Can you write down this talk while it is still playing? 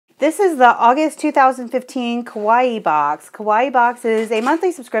This is the August 2015 Kawaii Box. Kawaii Box is a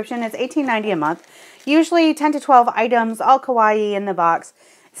monthly subscription. It's $18.90 a month. Usually 10 to 12 items, all kawaii in the box.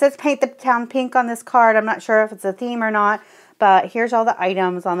 It says paint the town pink on this card. I'm not sure if it's a theme or not, but here's all the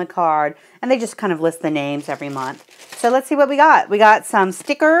items on the card. And they just kind of list the names every month. So let's see what we got. We got some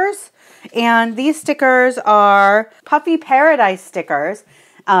stickers. And these stickers are Puffy Paradise stickers.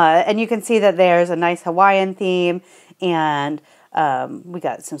 And you can see that there's a nice Hawaiian theme. And we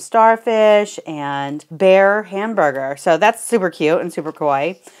got some starfish and bear hamburger. So that's super cute and super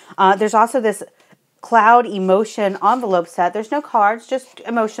kawaii. There's also this cloud emotion envelope set. There's no cards, just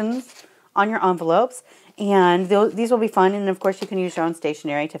emotions on your envelopes. And these will be fun. And of course, you can use your own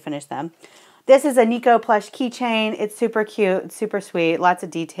stationery to finish them. This is a Nico plush keychain. It's super cute. It's super sweet. Lots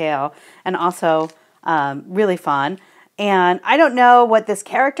of detail. And also really fun. And I don't know what this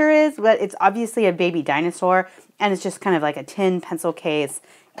character is, but it's obviously a baby dinosaur. And it's just kind of like a tin pencil case.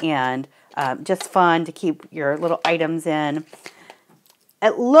 And just fun to keep your little items in.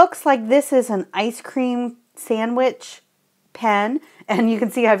 It looks like this is an ice cream sandwich pen. And you can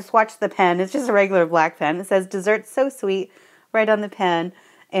see I've swatched the pen. It's just a regular black pen. It says dessert so sweet right on the pen.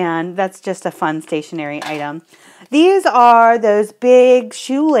 And that's just a fun stationery item. These are those big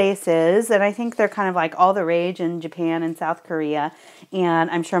shoelaces. And I think they're kind of like all the rage in Japan and South Korea. And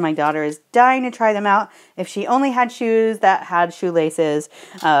I'm sure my daughter is dying to try them out. If she only had shoes that had shoelaces,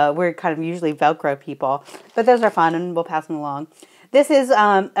 we're kind of usually Velcro people. But those are fun and we'll pass them along. This is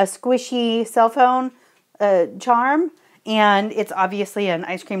a squishy cell phone charm, and it's obviously an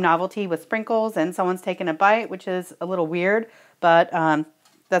ice cream novelty with sprinkles, and someone's taken a bite, which is a little weird, but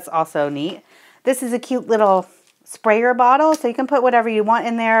that's also neat. This is a cute little sprayer bottle, so you can put whatever you want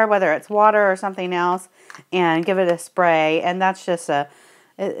in there, whether it's water or something else, and give it a spray, and that's just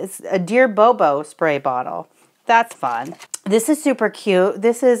it's a Dear Bobo spray bottle. That's fun. This is super cute.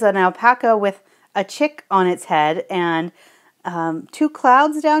 This is an alpaca with a chick on its head, and two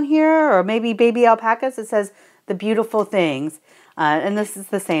clouds down here, or maybe baby alpacas. It says the beautiful things. And this is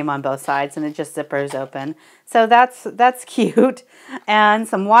the same on both sides, and it just zippers open. So that's cute. And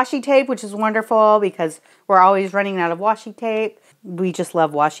some washi tape, which is wonderful because we're always running out of washi tape. We just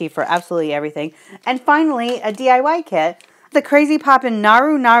love washi for absolutely everything. And finally, a DIY kit. The Crazy Poppin'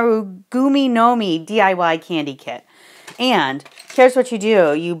 Naru Naru Gumi Nomi DIY candy kit. And here's what you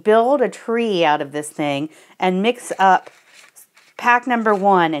do. You build a tree out of this thing and mix up pack number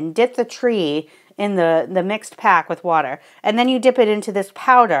 1 and dip the tree in the mixed pack with water. And then you dip it into this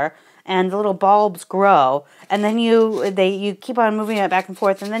powder and the little bulbs grow. And then you keep on moving it back and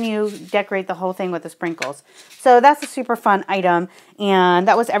forth, and then you decorate the whole thing with the sprinkles. So that's a super fun item. And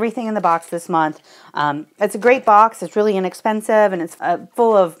that was everything in the box this month. It's a great box. It's really inexpensive, and it's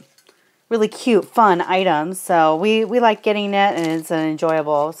full of really cute, fun items. So we like getting it, and it's an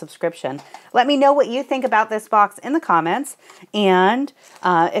enjoyable subscription. Let me know what you think about this box in the comments. And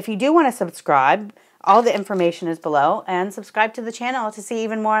if you do want to subscribe, all the information is below. And subscribe to the channel to see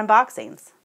even more unboxings.